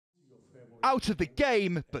out of the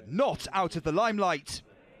game, but not out of the limelight.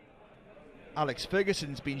 Alex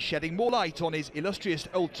Ferguson's been shedding more light on his illustrious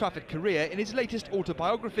Old Trafford career in his latest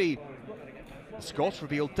autobiography. The Scot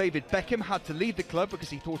revealed David Beckham had to leave the club because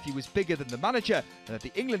he thought he was bigger than the manager, and that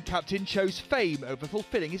the England captain chose fame over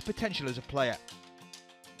fulfilling his potential as a player.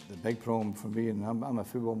 The big problem for me, and I'm a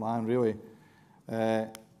football man really,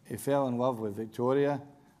 he fell in love with Victoria.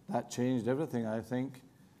 That changed everything, I think.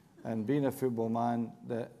 And being a football man,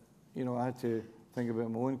 that, you know, I had to think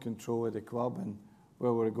about my own control of the club and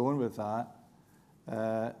where we're going with that.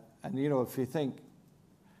 And you know, if he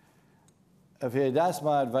had asked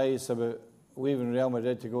my advice about leaving Real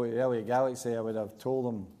Madrid to go to LA Galaxy, I would have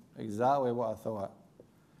told him exactly what I thought.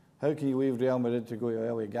 How can you leave Real Madrid to go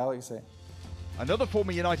to LA Galaxy? Another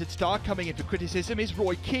former United star coming in for criticism is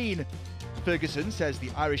Roy Keane. Ferguson says the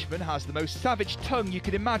Irishman has the most savage tongue you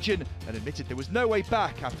can imagine, and admitted there was no way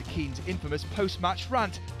back after Keane's infamous post-match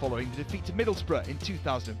rant following the defeat to Middlesbrough in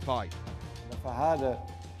 2005. If I had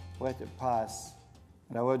let it pass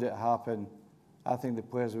and allowed it to happen, I think the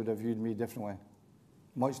players would have viewed me differently,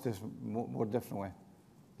 much more differently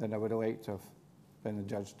than I would have liked to have been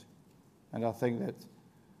judged. And I think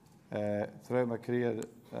that throughout my career,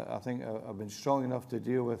 I think I've been strong enough to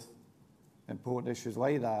deal with important issues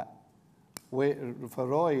like that. For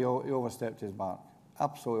Roy, he overstepped his mark,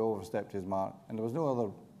 absolutely overstepped his mark, and there was no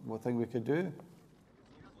other thing we could do.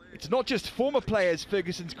 It's not just former players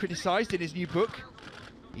Ferguson's criticised in his new book.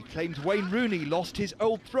 He claimed Wayne Rooney lost his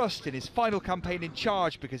old thrust in his final campaign in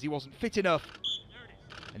charge because he wasn't fit enough.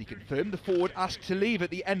 And he confirmed the forward asked to leave at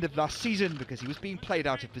the end of last season because he was being played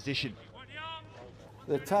out of position. At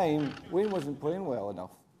the time, Wayne wasn't playing well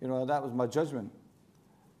enough. You know, that was my judgment.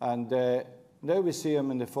 And now we see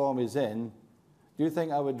him in the form he's in. Do you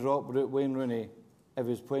think I would drop Wayne Rooney if he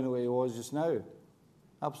was playing the way he was just now?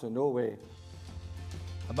 Absolutely no way.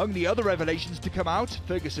 Among the other revelations to come out,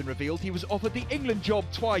 Ferguson revealed he was offered the England job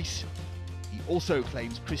twice. He also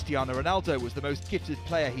claims Cristiano Ronaldo was the most gifted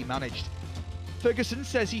player he managed. Ferguson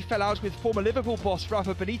says he fell out with former Liverpool boss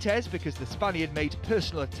Rafa Benitez because the Spaniard made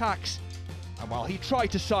personal attacks. And while he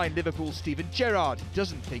tried to sign Liverpool's Steven Gerrard, he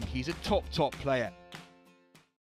doesn't think he's a top player.